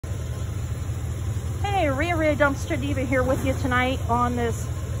Rhea Dumpster Diva here with you tonight on this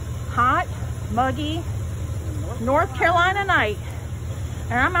hot, muggy North Carolina night.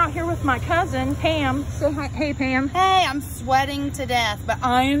 And I'm out here with my cousin, Pam. Say hi. Hey, Pam. Hey, I'm sweating to death, but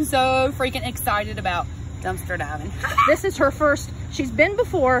I am so freaking excited about dumpster diving. This is her first. She's been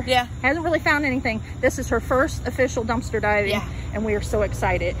before. Yeah. Hasn't really found anything. This is her first official dumpster diving. Yeah. And we are so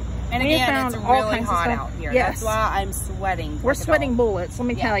excited. And we again, it's really hot out here. Yes. That's why I'm sweating. We're sweating bullets, let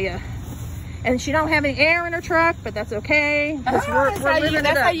me tell you. And she don't have any air in her truck, but that's okay. That's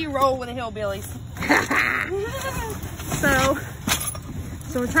how you roll with the hillbillies.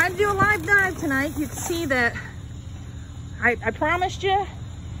 So we're trying to do a live dive tonight. You can see that I promised you,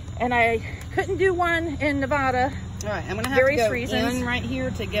 and I couldn't do one in Nevada. All right, I'm gonna have to go in right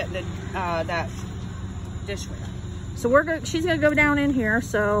here to get the that dishware. So she's gonna go down in here.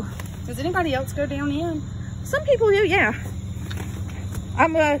 So does anybody else go down in? Some people do, yeah.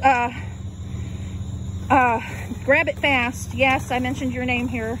 I'm gonna grab it fast. Yes, I mentioned your name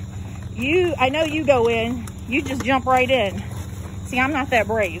here. I know you go in. You just jump right in. See, I'm not that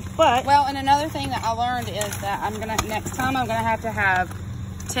brave, but. Well, and another thing that I learned is that next time I'm gonna have to have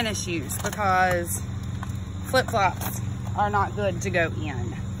tennis shoes because flip-flops are not good to go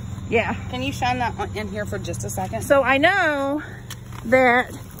in. Yeah. Can you shine that in here for just a second? So I know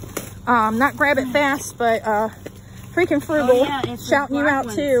that, not grab it fast, but freaking frugal, shouting you out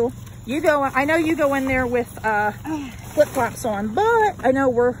too. You go, I know you go in there with flip-flops on, but I know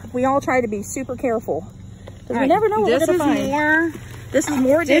we all try to be super careful. Because we never know what we're gonna find. This is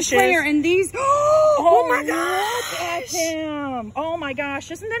more dishes. And these, oh my gosh! Oh my gosh,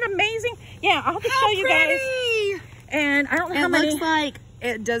 isn't that amazing? Yeah, I'll have to show you guys. And I don't know how many. It looks like,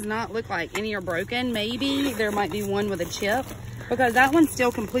 it does not look like any are broken. Maybe there might be one with a chip because that one's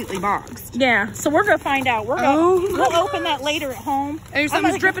still completely boxed. Yeah, so we're gonna find out. We'll open that later at home. Hey,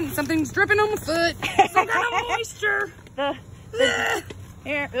 something's dripping on my foot. Some kind of moisture.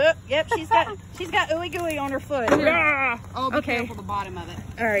 Here, yep, she's got ooey gooey on her foot. Oh, be careful the bottom of it.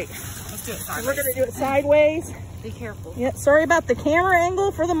 All right, let's do it sideways. We're gonna do it sideways. Be careful. Yeah, sorry about the camera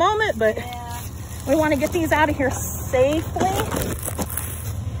angle for the moment, but we want to get these out of here safely.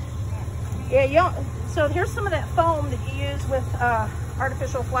 Yeah, so here's some of that foam that you use with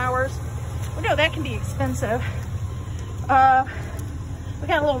artificial flowers. We know that can be expensive. We got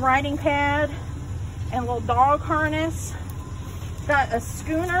a little riding pad and a little dog harness. Got a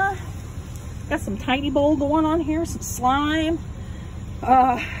schooner. Got some tiny bowl going on here, some slime,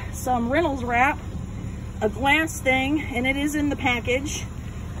 some Reynolds wrap, a glass thing, and it is in the package.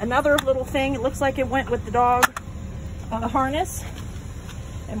 Another little thing, it looks like it went with the dog harness.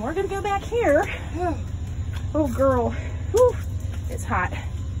 And we're gonna go back here. Oh girl, whew, it's hot.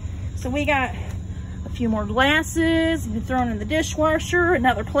 So we got a few more glasses, been thrown in the dishwasher,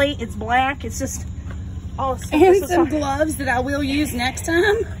 another plate, it's black, it's just all stuff. And some gloves that I will use next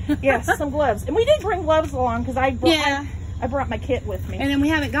time. Yes, some gloves. And we did bring gloves along because I brought my kit with me. And then we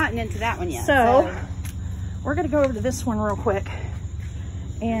haven't gotten into that one yet. So we're gonna go over to this one real quick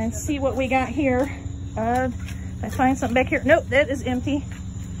and see what we got here. I find something back here. Nope, that is empty.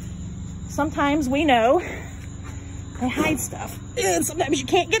 Sometimes we know they hide stuff. And sometimes you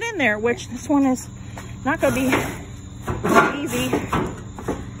can't get in there, which this one is not gonna be easy.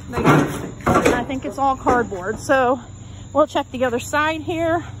 And I think it's all cardboard. So we'll check the other side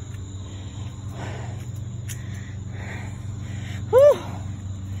here. Whew.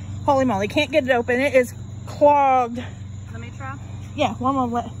 Holy moly, can't get it open. It is clogged. Let me try. Yeah, well,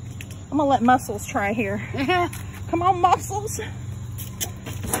 I'm gonna let Muscles try here. Come on, Muscles.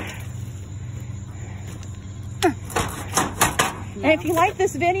 And if you like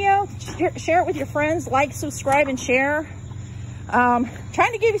this video, share it with your friends, like, subscribe, and share.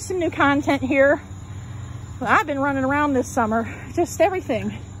 Trying to give you some new content here. Well, I've been running around this summer, just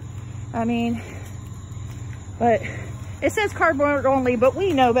everything. I mean, but it says cardboard only, but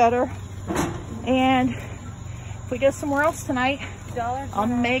we know better. And if we go somewhere else tonight, I'll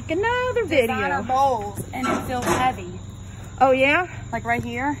make another video. Designer bowls, and it feels heavy. Oh yeah? Like right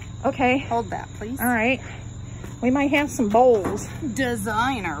here? Okay. Hold that, please. All right. We might have some bowls.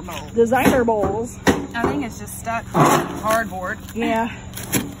 Designer bowls. Designer bowls. I think it's just stuck to cardboard. Yeah.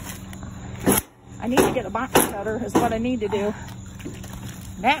 I need to get a box cutter is what I need to do.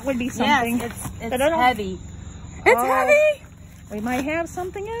 That would be something. Yes, it's heavy. It's heavy! We might have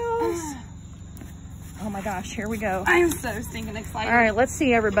something else. Oh my gosh, here we go. I'm so stinking excited. All right, let's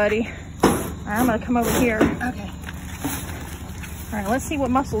see everybody. All right, I'm gonna come over here. Okay. All right, let's see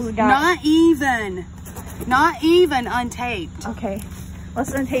what Muscles has got. Not even untaped. Okay,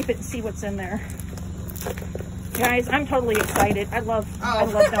 let's untape it and see what's in there. Guys, I'm totally excited. I love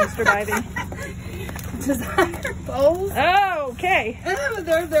dumpster diving. designer bowls. Oh, okay.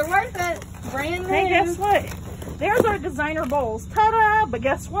 They're worth it. Brand new. Hey, guess what? There's our designer bowls. Ta-da! But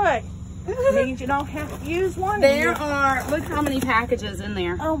guess what? Means you don't have to use one. There are, look how many packages in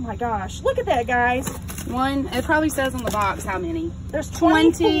there. Oh my gosh. Look at that, guys. One, it probably says on the box how many. There's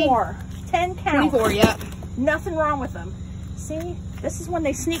 24. 10 count. 24, yep. Nothing wrong with them. See? This is when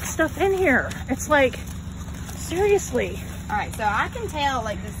they sneak stuff in here. It's like, seriously. All right, so I can tell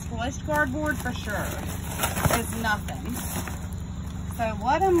like this squished cardboard for sure is nothing. So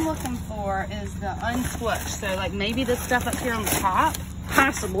what I'm looking for is the unsquished. So like maybe the stuff up here on the top.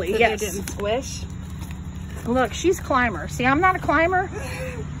 Possibly, So yes. they didn't squish. Look, she's a climber. See, I'm not a climber.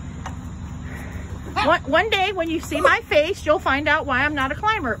 One day when you see my face, you'll find out why I'm not a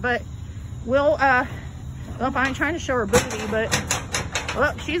climber. But we'll, well, I ain't trying to show her booty, but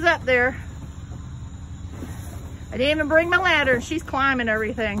look, she's up there. I didn't even bring my ladder. She's climbing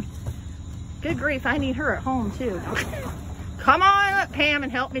everything. Good grief, I need her at home too. Come on up, Pam,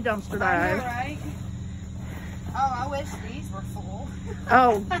 and help me dumpster dive. I know, right? Oh, I wish these were full.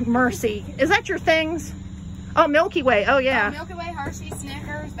 Oh, mercy. Is that your things? Oh, Milky Way. Oh, yeah. Oh, Milky Way, Hershey,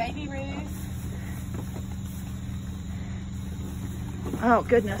 Snickers, Baby Ruth. Oh,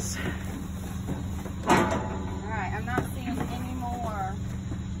 goodness. All right, I'm not seeing any more.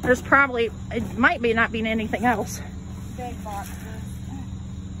 There's probably, it might be not being anything else. Big boxes.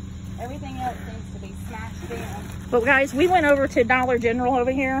 Everything else seems to be smashed in. But guys, we went over to Dollar General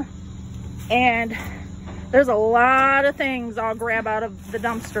over here, and there's a lot of things I'll grab out of the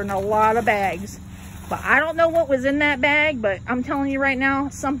dumpster and a lot of bags. But I don't know what was in that bag, but I'm telling you right now,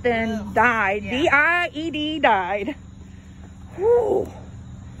 something died. Yeah. D-I-E-D died. Whew.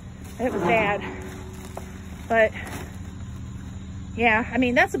 It was bad. But yeah, I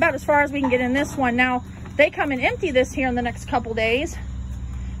mean, that's about as far as we can get in this one. Now, they come and empty this here in the next couple days.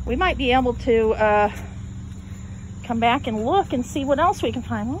 We might be able to come back and look and see what else we can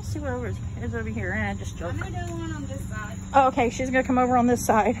find. Let's see what is over here. Just joke. I'm gonna do one on this side. Oh, okay, she's gonna come over on this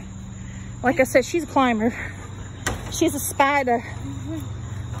side. Like I said, she's a climber. She's a spider.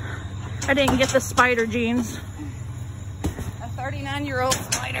 I didn't get the spider jeans. A 39-year-old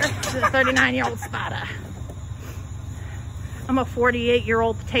spider. She's a 39-year-old spider. I'm a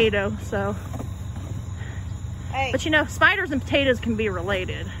 48-year-old potato, so. Hey. But you know, spiders and potatoes can be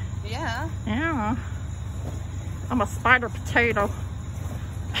related. Yeah. Yeah. I'm a spider potato.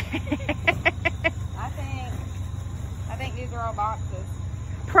 I think these are all boxes.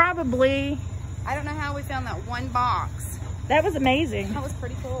 Probably. I don't know how we found that one box. That was amazing. That was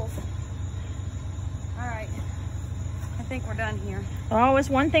pretty cool. All right. I think we're done here. Always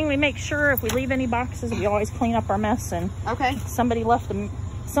one thing we make sure if we leave any boxes, we always clean up our mess. And okay. Somebody left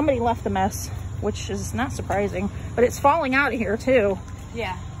the mess, which is not surprising. But it's falling out of here too.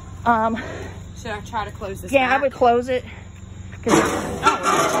 Yeah. Should I try to close this? Yeah, back? I would close it.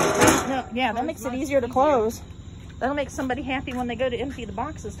 No, yeah, that makes it easier to close. That'll make somebody happy when they go to empty the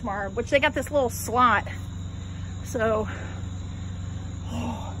boxes tomorrow, which they got this little slot. So,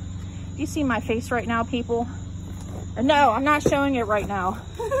 do you see my face right now, people? No, I'm not showing it right now.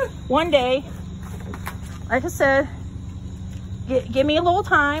 One day, like I said, give me a little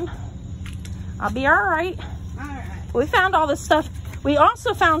time. I'll be all right. All right. We found all this stuff. We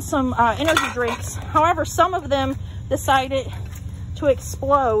also found some energy drinks. However, some of them decided to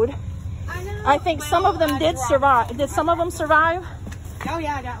explode. I know. I think some of them did survive. Did some of them survive? Oh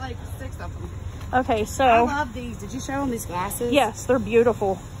yeah, I got like 6 of them. Okay, so. I love these. Did you show them these glasses? Yes, they're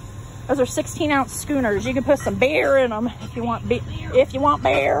beautiful. Those are 16-ounce schooners. You can put some beer in them if you want. If you want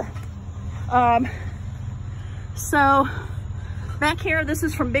beer. So back here, this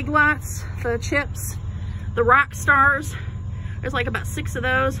is from Big Lots. The chips, the Rock Stars. There's like about 6 of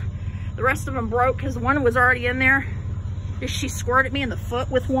those. The rest of them broke because one was already in there. She squirted me in the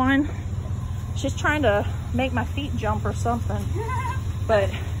foot with one. She's trying to make my feet jump or something. But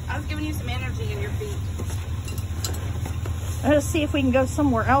I was giving you some energy in your feet. let's see if we can go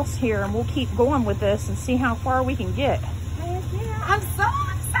somewhere else here, and we'll keep going with this and see how far we can get. Yeah, I'm so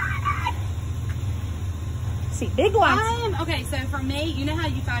excited. See, Big Lots. Okay, so for me, you know how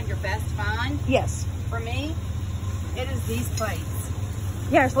you find your best find? Yes. For me, it is these plates.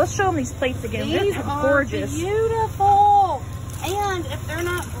 Yes, let's show them these plates again. These They're are gorgeous. beautiful. And if they're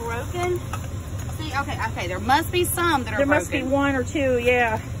not broken, see, okay, there must be some that are broken. There must be 1 or 2,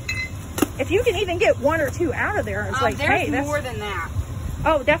 yeah. If you can even get 1 or 2 out of there, it's like, there's hey, that's more than that.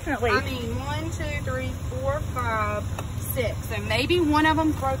 Oh, definitely. I mean, 1, 2, 3, 4, 5, 6. So maybe one of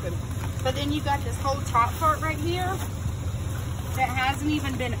them's broken. But then you've got this whole top part right here that hasn't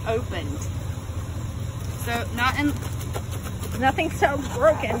even been opened. So nothing sounds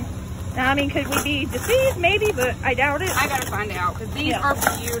broken. Now, I mean, could we be deceived? Maybe, but I doubt it. I gotta find out because these are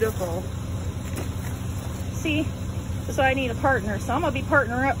beautiful. See, so I need a partner. So I'm gonna be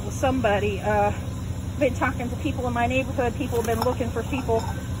partnering up with somebody. Been talking to people in my neighborhood. People have been looking for people.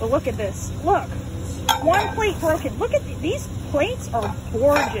 But look at this. Look, one plate broken. Look at these plates are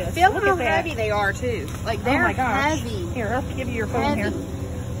gorgeous. Feel look how at that. heavy they are too. Like they're oh my gosh. heavy. Here, I'll give you your phone heavy. here.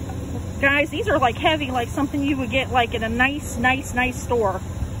 Guys, these are like heavy, like something you would get like in a nice store.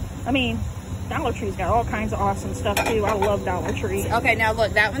 I mean, Dollar Tree's got all kinds of awesome stuff too. I love Dollar Tree. Okay, now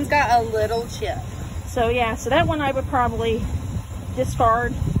look, that one's got a little chip. So yeah, so that one I would probably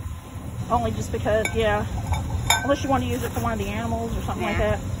discard. Only just because, yeah. Unless you want to use it for one of the animals or something like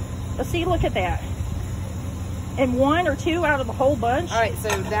that. But see, look at that. And 1 or 2 out of the whole bunch. All right, so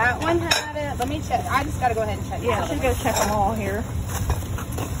that one had it. Let me check. I just got to go ahead and check. Yeah, she's going to check them all here.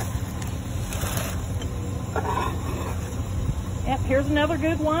 Yep, here's another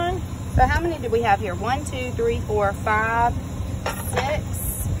good one. So how many do we have here? 1, 2, 3, 4, 5, 6,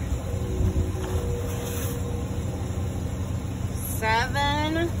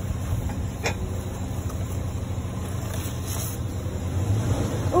 7.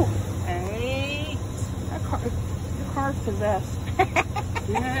 Oh, 8. Your car's possessed.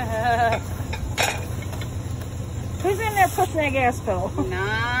 Who's in there pushing that gas pedal?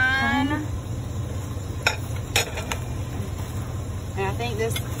 9. And I think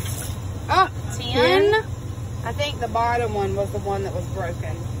this, 10. I think the bottom one was the one that was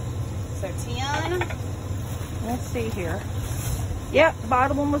broken. So 10. Let's see here. Yep, the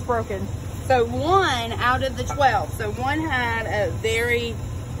bottom one was broken. So 1 out of the 12. So 1 had a very,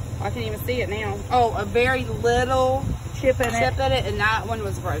 I can't even see it now. Oh, a very little chip in it, and that one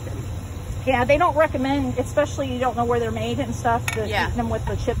was broken. Yeah, they don't recommend, especially you don't know where they're made and stuff, to eat them with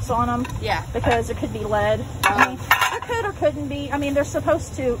the chips on them. Yeah. Because it could be lead. I mean, it could or couldn't be. I mean, they're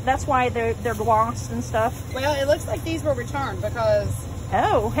supposed to. That's why they're glossed and stuff. Well, it looks like these were returned because.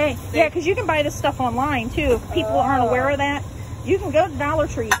 Oh, hey. Yeah, because you can buy this stuff online too. If people aren't aware of that, you can go to Dollar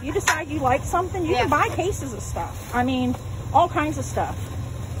Tree. If you decide you like something, you can buy cases of stuff. I mean, all kinds of stuff.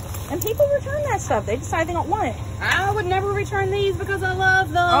 And people return that stuff. They decide they don't want it. I would never return these because I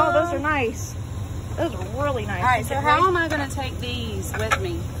love them. Oh, those are nice. Those are really nice. All right, so how am I going to take these with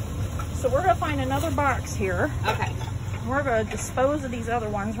me? So we're going to find another box here. Okay. We're going to dispose of these other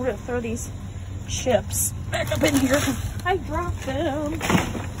ones. We're going to throw these chips back up in here. I dropped them.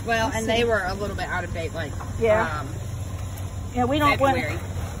 Well, and they were a little bit out of date, like yeah, we don't February.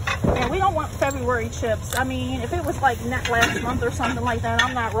 We don't want February chips. I mean, if it was like last month or something like that,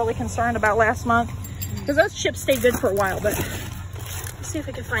 I'm not really concerned about last month because those chips stay good for a while. But let's see if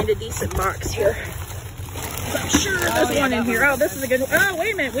we can find a decent box here. I'm sure there's one in here. Oh, this is a good one. Oh,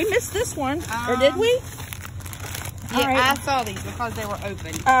 wait a minute. We missed this one. Or did we? Yeah, right. I saw these because they were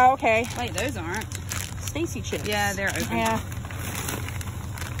open. Oh, okay. Wait, those aren't. Stacy chips. Yeah, they're open. Yeah.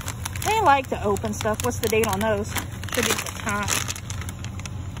 They like to open stuff. What's the date on those? Should be at the top.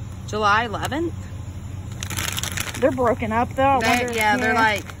 July 11th. They're broken up though. They're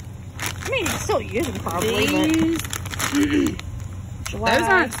like. I mean, you can still use them probably. July. Those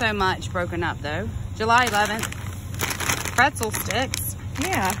aren't so much broken up though. July 11th. Pretzel sticks.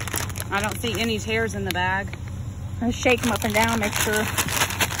 Yeah. I don't see any tears in the bag. I'll shake them up and down, make sure.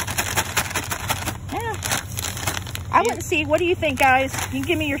 Yeah. I wouldn't see. What do you think, guys? You can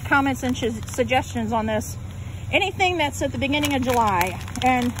give me your comments and suggestions on this. Anything that's at the beginning of July.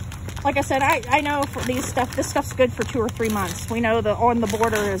 And like I said, I know for this stuff's good for 2 or 3 months. We know the on the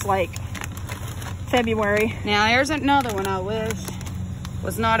border is like February. Now there's another one I wish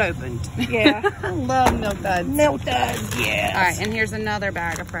was not opened. Yeah. I love Milk Duds. Milk Duds, yes. All right, and here's another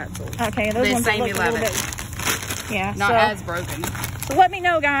bag of pretzels. Okay, those ones look a little bit. Yeah. Not as broken. So let me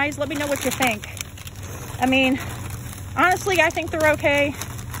know, guys. Let me know what you think. I mean, honestly, I think they're okay.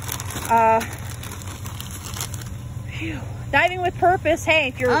 Diving with Purpose. Hey,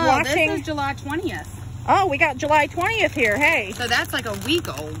 if you're watching. This is July 20th. Oh, we got July 20th here. Hey. So that's like a week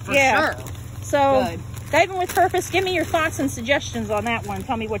old for sure. So, good. Diving with Purpose, give me your thoughts and suggestions on that one.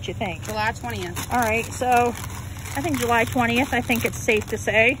 Tell me what you think. July 20th. All right, so I think July 20th, I think it's safe to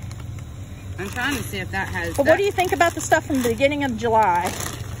say. I'm trying to see if that has... But what do you think about the stuff from the beginning of July?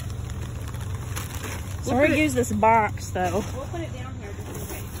 So we're going to use this box, though. We'll put it down here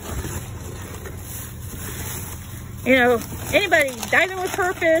just in case. You know, anybody, Diving with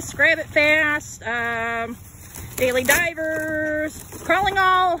Purpose, Grab It Fast, Daily Divers, Crawling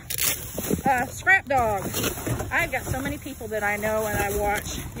All, Scrap Dog. I've got so many people that I know and I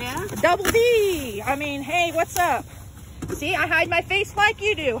watch. Yeah? Double D. I mean, hey, what's up? See, I hide my face like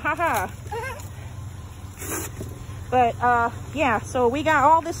you do. Haha. But yeah, so we got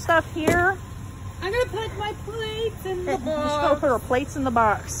all this stuff here. I'm gonna put my plates in the box. Just gonna put our plates in the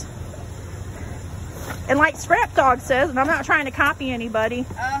box. And like Scrap Dog says, and I'm not trying to copy anybody,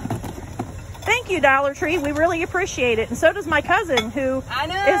 thank you, Dollar Tree. We really appreciate it. And so does my cousin, who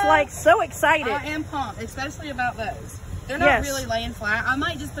is like so excited. I am pumped, especially about those. They're not really laying flat. I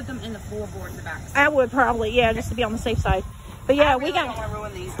might just put them in the floorboard in the back. I would probably, yeah, just to be on the safe side. But yeah, we don't want to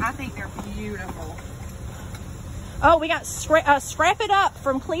ruin these. I think they're beautiful. Oh, we got Scrap It Up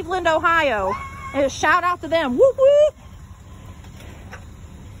from Cleveland, Ohio. And a shout out to them. Whoop whoop.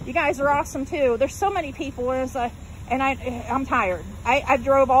 You guys are awesome too. There's so many people, and I'm tired. I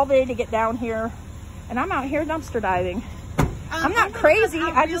drove all day to get down here, and I'm out here dumpster diving. I'm not crazy.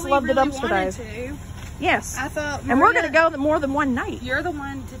 I just love the dumpster dive. Yes. I thought, and we're gonna go more than one night. You're the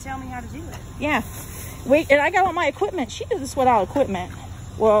one to tell me how to do it. Yeah. And I got all my equipment. She did this without equipment.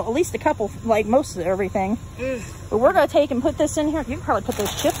 Well, at least a couple, like most of everything. But we're gonna take and put this in here. You can probably put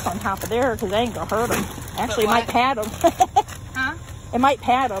those chips on top of there because they ain't gonna hurt them. Actually, it might pad them. Huh? It might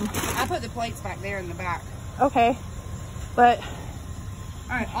pad them. I put the plates back there in the back. Okay. But.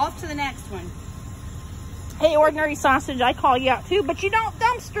 All right, off to the next one. Hey, Ordinary Sausage, I call you out too, but you don't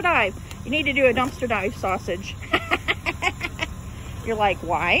dumpster dive. You need to do a dumpster dive, Sausage. You're like,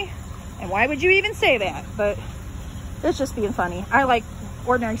 why? And why would you even say that? But it's just being funny. I like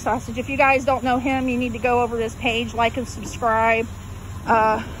Ordinary Sausage. If you guys don't know him, you need to go over to his page, like and subscribe.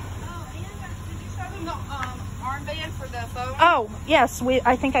 Armband for the phone? Oh, yes.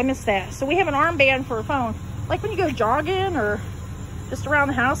 I think I missed that. So we have an armband for a phone. Like when you go jogging or just around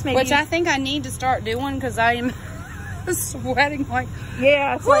the house, maybe. Which I think I need to start doing because I am sweating like.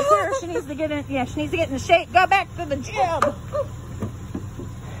 Yeah, it's like her. She needs to get in. Yeah, she needs to get in shape. Go back to the gym. All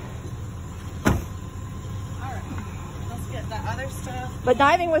right, let's get that other stuff. But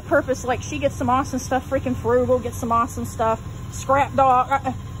diving with purpose, like she gets some awesome stuff. Freaking Frugal gets some awesome stuff. Scrap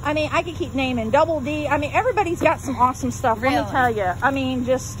Dog. I mean, I could keep naming. Double D. I mean, everybody's got some awesome stuff. Really? Let me tell you. I mean,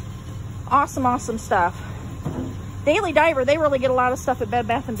 just awesome stuff. Daily Diver, they really get a lot of stuff at Bed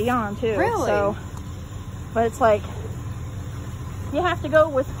Bath & Beyond too. Really? So, but it's like, you have to go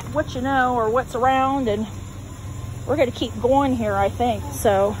with what you know or what's around, and we're going to keep going here, I think.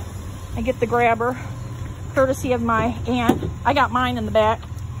 So, I get the grabber, courtesy of my aunt. I got mine in the back.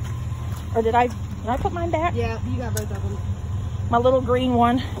 Or did I put mine back? Yeah, you got both of them. My little green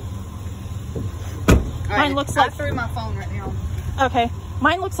one. Mine looks like. I threw my phone right now. Okay.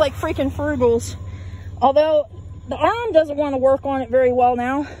 Mine looks like freaking Frugal's. Although the arm doesn't want to work on it very well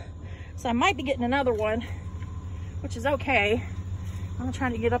now. So I might be getting another one, which is okay. I'm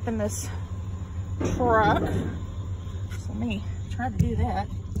trying to get up in this truck. So let me try to do that.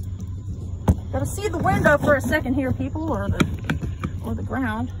 Gotta see the window for a second here, people, or the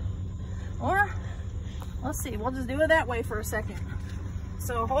ground. Or let's see, we'll just do it that way for a second.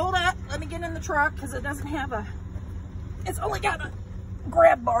 So hold up, let me get in the truck because it doesn't have a, it's only got a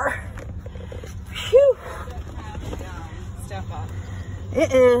grab bar. Phew. Step up.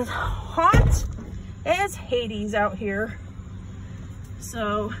 It is hot as Hades out here.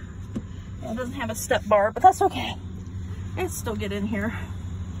 So it doesn't have a step bar, but that's okay. It's still get in here.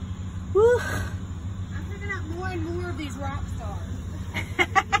 Woo. I'm picking up more and more of these rock stars.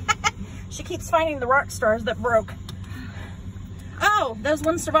 She keeps finding the rock stars that broke. Oh, those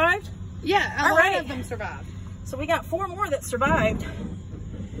ones survived? Yeah, a lot of them survived. So we got 4 more that survived.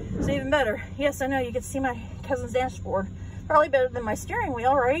 It's even better. Yes, I know you can see my cousin's dashboard. Probably better than my steering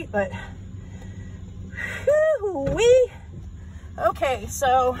wheel, right? But whoo-wee. Okay,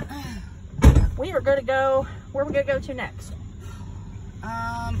 so we are going to go. Where are we going to go to next?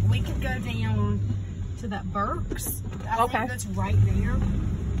 We could go down to that Burke's. I think that's right there.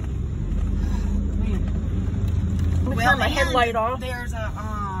 Let me turn my headlight off. There's a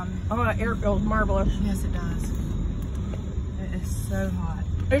oh, that air feels marvelous. Yes, it does. It is so hot.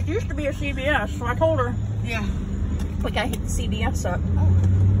 It used to be a CVS, so I told her. Yeah. Like I hit the CVS up,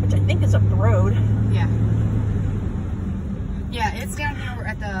 which I think is up the road. Yeah. Yeah, it's down here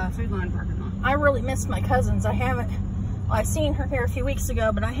at the Food Line parking lot. I really miss my cousins. I seen her here a few weeks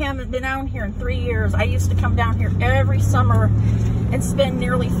ago, but I haven't been down here in 3 years. I used to come down here every summer and spend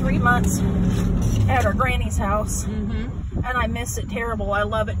nearly 3 months at our granny's house. And I miss it terrible. I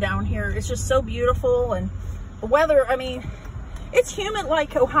love it down here. It's just so beautiful, and the weather, I mean, it's humid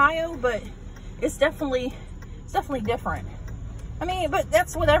like Ohio, but it's definitely different. I mean, but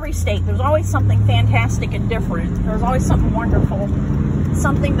that's with every state. There's always something fantastic and different. There's always something wonderful,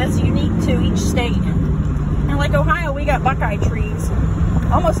 something that's unique to each state. And like Ohio, we got buckeye trees,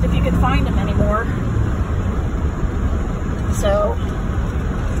 almost if you could find them anymore. So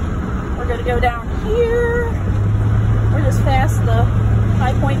we're gonna go down here. We're just past the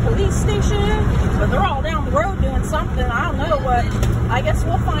High Point police station, but they're all down the road doing something. I don't know what. I guess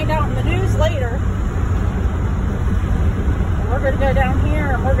we'll find out in the news later. We're going to go down here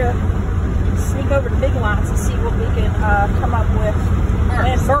and we're going to sneak over to Big Lots and see what we can come up with.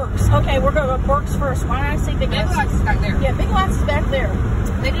 And Burke's. Okay, we're going to go to Burke's first. Why did I say Big Lots? Big Lots is back there. Yeah, Big Lots is back there.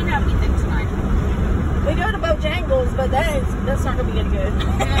 They didn't have anything tonight. We go to Bojangles, but that's not going to be any good.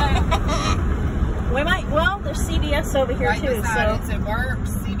 Yeah. We might, well, there's CVS over here Right too. beside So it's a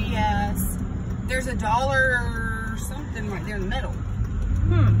Burke's, CVS. There's a dollar something right there in the middle.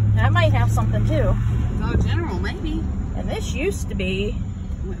 That might have something too. Dollar General, maybe. And this used to be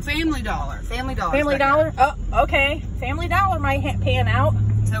Family Dollar. Family Dollar. Family Dollar. Oh, okay. Family Dollar might pan out.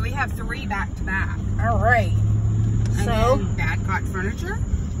 So we have 3 back to back. All right. And So then Badcock Furniture.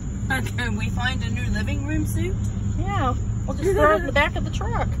 Can we find a new living room suit? yeah, we'll just throw it in the back of the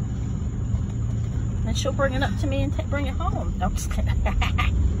truck, and she'll bring it up to me and bring it home. No, I'm just kidding.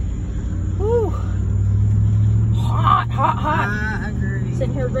 Woo. Hot, hot, hot. I agree.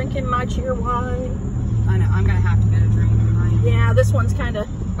 Sitting here drinking my cheer wine. I know. I'm gonna have to get a drink tonight. Yeah, this one's kind of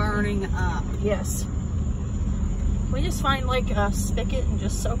Burning up. yes. We just find like a spigot and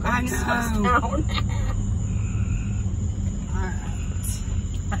just soak our stuff down. Alright.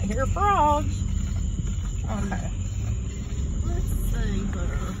 I hear frogs. Okay. Let's see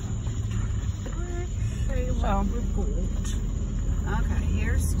here. So, Okay,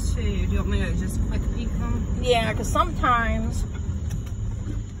 here's 2. Do you want me to just quick peek them? yeah, because sometimes,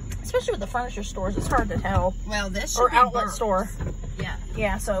 especially with the furniture stores, it's hard to tell. Well, this should Or be outlet Burke's. store. Yeah.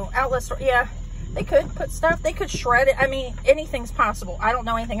 Yeah, so outlet store, yeah. They could put stuff, they could shred it. I mean, anything's possible. I don't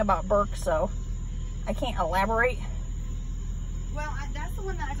know anything about Burke, so I can't elaborate. Well, that's the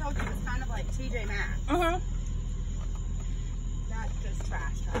one that I told you was kind of like TJ Maxx. Mm-hmm. That's just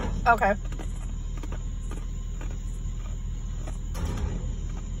trash. Okay.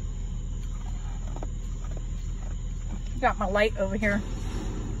 Got my light over here.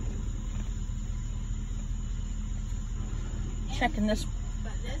 Checking this.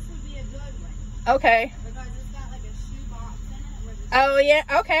 But this would be a good one. Okay. Because it's got like a shoe box in it. Where Oh, yeah.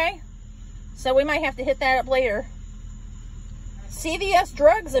 Okay. So we might have to hit that up later. CVS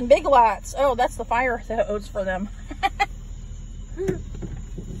Drugs and Big Lots. Oh, that's the fire hose for them.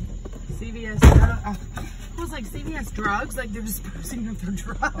 CVS drugs. Oh, it was like CVS drugs. Like they're disposing of their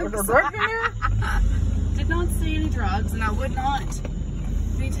drugs. Are there drugs in there? Did not see any drugs, and I would not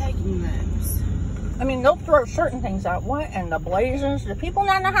be taking those. I mean, they'll throw certain things out. What in the blazes? Do people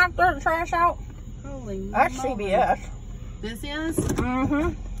not know how to throw the trash out? Holy That's moly. CVS. This is?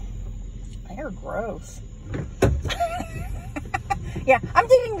 Mm-hmm. They're gross. Yeah, I'm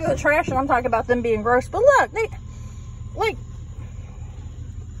digging into the trash and I'm talking about them being gross. But look, they, like,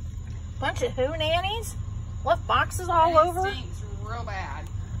 bunch of hoo-nannies. Left boxes all over. It stinks real bad.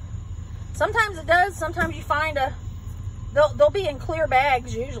 Sometimes it does. Sometimes you find they'll be in clear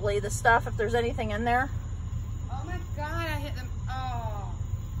bags usually, the stuff, if there's anything in there. Oh my God, I hit them. Oh.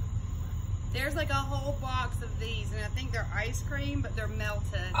 There's like a whole box of these, and I think they're ice cream, but they're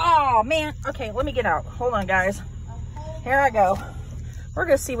melted. Oh, man. Okay, let me get out. Hold on, guys. Here I go. We're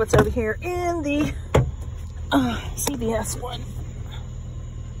going to see what's over here in the CVS one.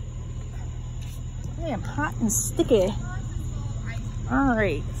 I am hot and sticky. All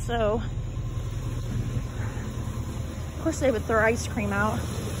right, so of course they would throw ice cream out.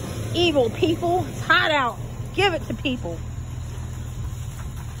 Evil people. It's hot out. Give it to people.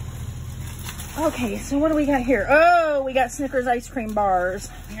 Okay, so what do we got here? Oh, we got Snickers ice cream bars.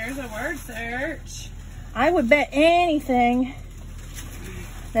 Here's a word search. I would bet anything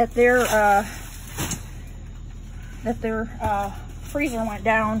that their freezer went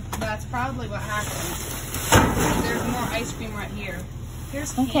down. That's probably what happened. There's more ice cream right here.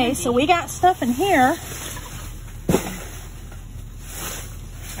 Here's candy. Okay, so we got stuff in here,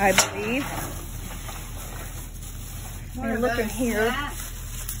 I believe. We're looking here.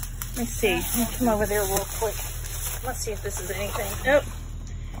 Let me see. Let me come over there real quick. Let's see if this is anything. Nope.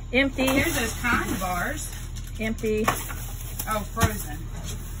 Empty. Here's those candy bars. Empty. Oh, frozen.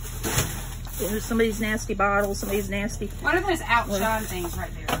 There's somebody's nasty bottles, somebody's nasty. What are those outshine things right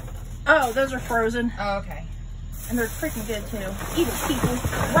there? Oh, those are frozen. Oh, okay. And they're freaking good too. Evil people.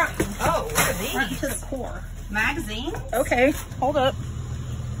 Rotten. Oh, what are these? Rotten to the core. Magazines? Okay, hold up.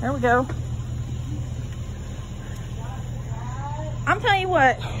 There we go. I'm telling you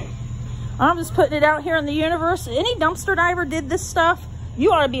what. I'm just putting it out here in the universe. Any dumpster diver did this stuff,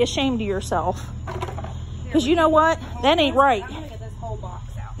 you ought to be ashamed of yourself. Because you know what? That ain't right. I'm gonna get this whole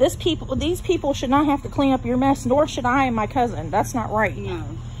box out. These people should not have to clean up your mess, nor should I and my cousin. That's not right. No.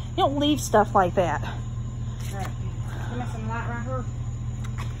 You don't leave stuff like that. Right. Give me some light right here.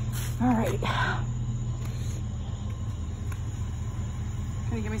 All right.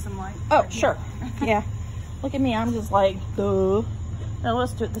 Can you give me some light? Oh, sure. Yeah. Look at me. I'm just like, duh. Now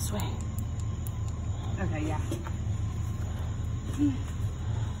let's do it this way. Okay, yeah.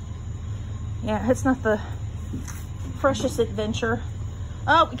 Yeah, it's not the freshest adventure.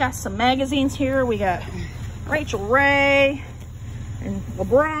 Oh, we got some magazines here. We got Rachel Ray and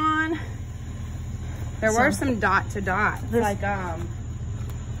LeBron. There were some dot to dot. Like,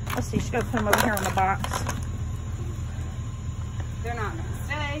 let's see, she's got to put them over here in the box. They're not gonna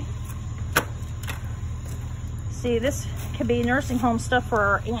stay. See, this could be nursing home stuff for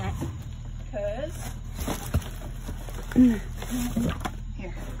our aunt. Because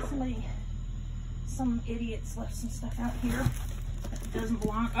Here. some idiots left some stuff out here that doesn't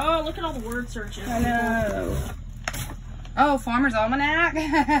belong. Oh, look at all the word searches. I know. Oh, Farmer's Almanac.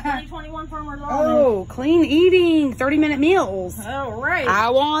 2021 Farmer's Almanac. Oh, clean eating, 30-minute meals. All right. I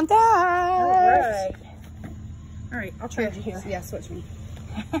want that. All right. All right, I'll trade you here. Yeah, switch me.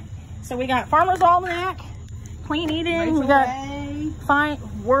 So we got Farmer's Almanac, clean eating. Rachel we got Ray. fine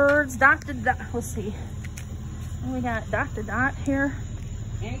words, dot to dot. Let's see. And we got dot to dot here.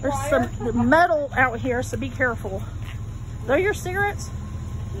 There's some metal out here, so be careful. Those your cigarettes?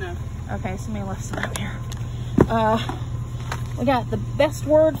 No. Okay, somebody left some out here. We got the best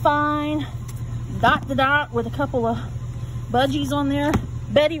word find, dot to dot with a couple of budgies on there.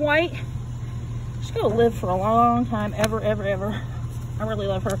 Betty White. She's gonna live for a long time, ever, ever, ever. I really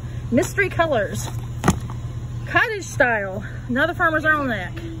love her. Mystery Colors. Cottage Style. Another Farmer's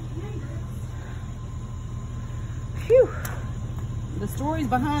Almanac. Phew. The stories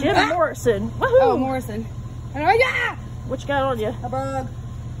behind Jim Morrison. Woohoo! Oh, Morrison. Oh, yeah! What you got on you? A bug.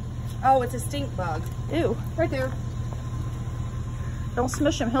 Oh, it's a stink bug. Ew. Right there. Don't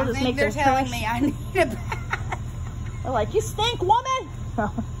smush him. He'll I just think make they're those telling trash. me I need a bath. They're like, you stink, woman!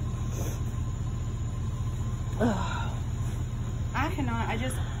 I cannot.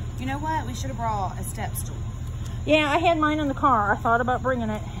 You know what? We should have brought a step stool. Yeah, I had mine in the car. I thought about bringing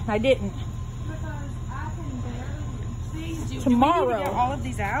it, and I didn't. Because I can barely see. Tomorrow. Do we need to get all of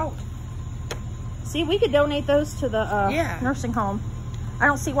these out? See, we could donate those to the Yeah. nursing home. I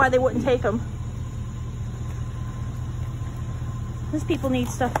don't see why they wouldn't take them. These people need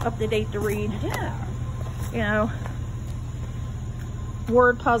stuff up to date to read. Yeah. You know,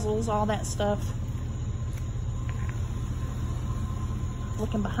 word puzzles, all that stuff.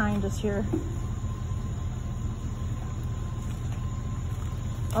 Looking behind us here.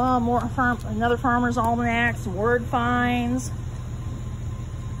 Oh, another Farmer's Almanac, some word finds.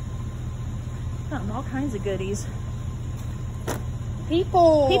 Oh, all kinds of goodies.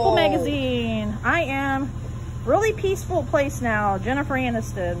 People magazine. I am really peaceful place now. Jennifer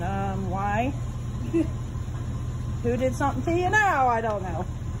Aniston. Why? Who did something to you now? I don't know.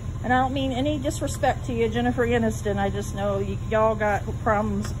 And I don't mean any disrespect to you, Jennifer Aniston. I just know y'all got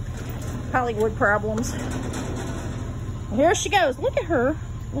problems, Hollywood problems. Here she goes. Look at her.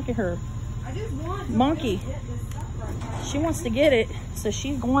 Look at her. I just want to Monkey. get this stuff right now. She wants to get it, so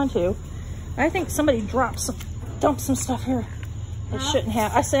she's going to. I think somebody dumped some stuff here they shouldn't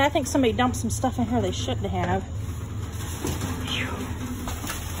have. I said I think somebody dumped some stuff in here they shouldn't have.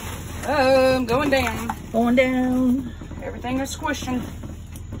 I'm going down. Going down. Everything is squishing.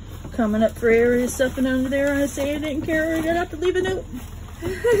 Coming up for area stuffing under there. I say I didn't care. I didn't have to leave a note.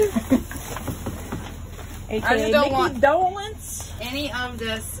 AKA don't Mickey want- Dolenz. Any of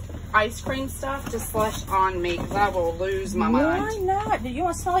this ice cream stuff to slush on me because I will lose my Why mind. not? Do you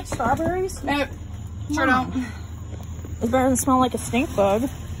want to smell like strawberries? Nope. Sure Come on. don't. It's better than smell like a stink bug.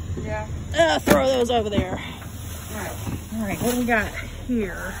 Yeah. Throw those over there. Right. All right, what do we got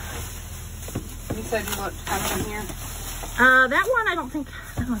here? You said you looked something here. That one I don't think.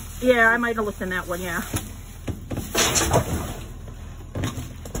 Yeah, I might have looked in that one. Yeah.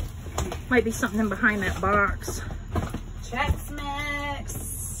 Might be something in behind that box. Chex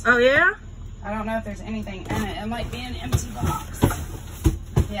Mix. Oh yeah? I don't know if there's anything in it. It might be an empty box.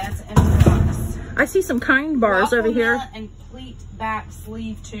 Yeah, it's an empty box. I see some Kind bars over here. Waffle nut and pleat back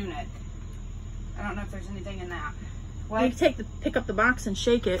sleeve tunic. I don't know if there's anything in that. What? You can pick up the box and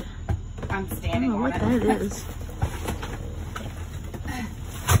shake it. I'm I don't standing know on what it. that is.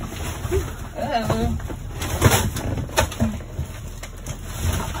 Oh.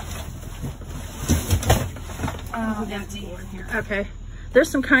 Oh, empty. Okay. There's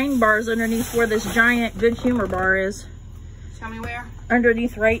some Kind bars underneath where this giant Good Humor bar is. Tell me where.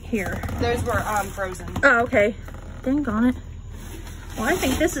 Underneath right here. Those were frozen. Oh, okay. Dang on it. Well, I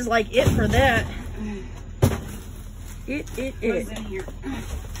think this is like it for that. What's in here?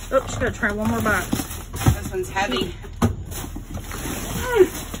 Oh, just gotta try one more box. This one's heavy.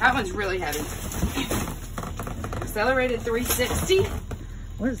 That one's really heavy. Accelerated 360.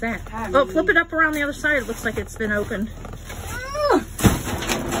 What is that? Oh, flip it up around the other side. It looks like it's been opened.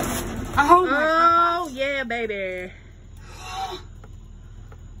 Oh, my gosh. Oh, yeah, baby.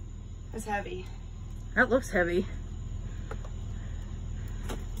 It's heavy. That looks heavy.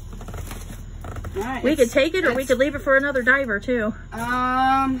 All right, We could take it or we could leave it for another diver too.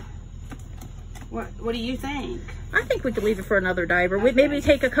 What do you think? I think we could leave it for another diver. Okay. We maybe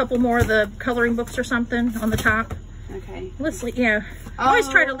take a couple more of the coloring books or something on the top. Okay. Let's leave, yeah. Always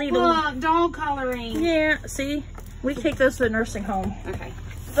try to leave a dog coloring. Yeah, see? We can take those to the nursing home. Okay.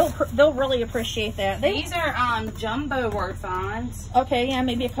 They'll really appreciate that. These are jumbo word finds. Okay, yeah,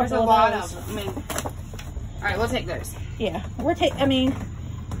 maybe a couple There's a lot of them. I mean, all right, we'll take those. Yeah, I mean,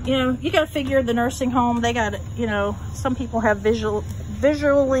 you know, you got to figure the nursing home, they got, you know, some people have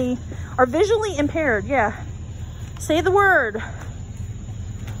visually impaired. Yeah. Say the word.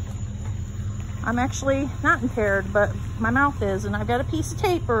 I'm actually not impaired, but my mouth is, and I've got a piece of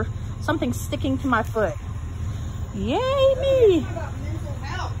tape or something sticking to my foot. Yay me.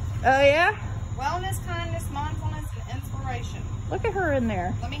 Oh yeah? Wellness, kindness, mindfulness, and inspiration. Look at her in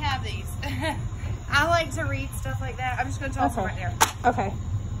there. Let me have these. I like to read stuff like that. I'm just going to toss them right there. Okay.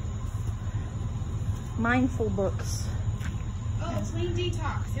 Mindful books. Oh, clean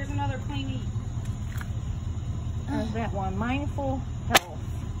detox. Here's another clean eat. There's that one. Mindful health.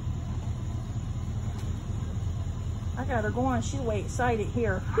 I got her going. She's way excited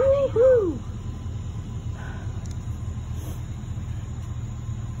here. Woo-hoo.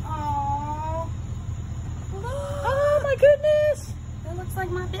 Goodness, that looks like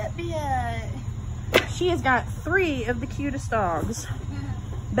my Bit. She has got 3 of the cutest dogs.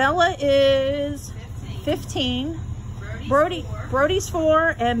 Bella is 15. Brody's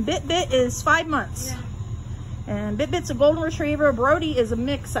 4, and Bit is 5 months. Yeah. And Bit's a golden retriever. Brody is a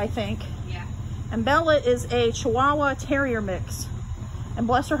mix, I think. Yeah. And Bella is a Chihuahua Terrier mix. And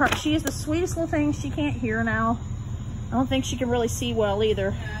bless her heart, she is the sweetest little thing. She can't hear now. I don't think she can really see well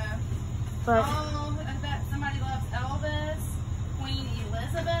either. But.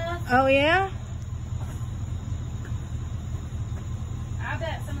 Oh yeah? I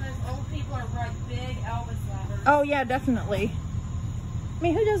bet some of those old people are like big Elvis lovers. Oh yeah, definitely. I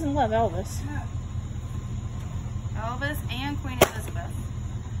mean, who doesn't love Elvis? No. Elvis and Queen Elizabeth.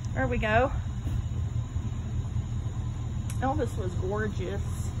 There we go. Elvis was gorgeous.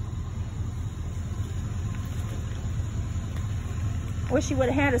 Wish he would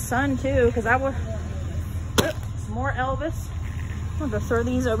have had a son too, because I would. Some more Elvis. I'm gonna throw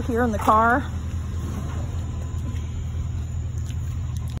these over here in the car.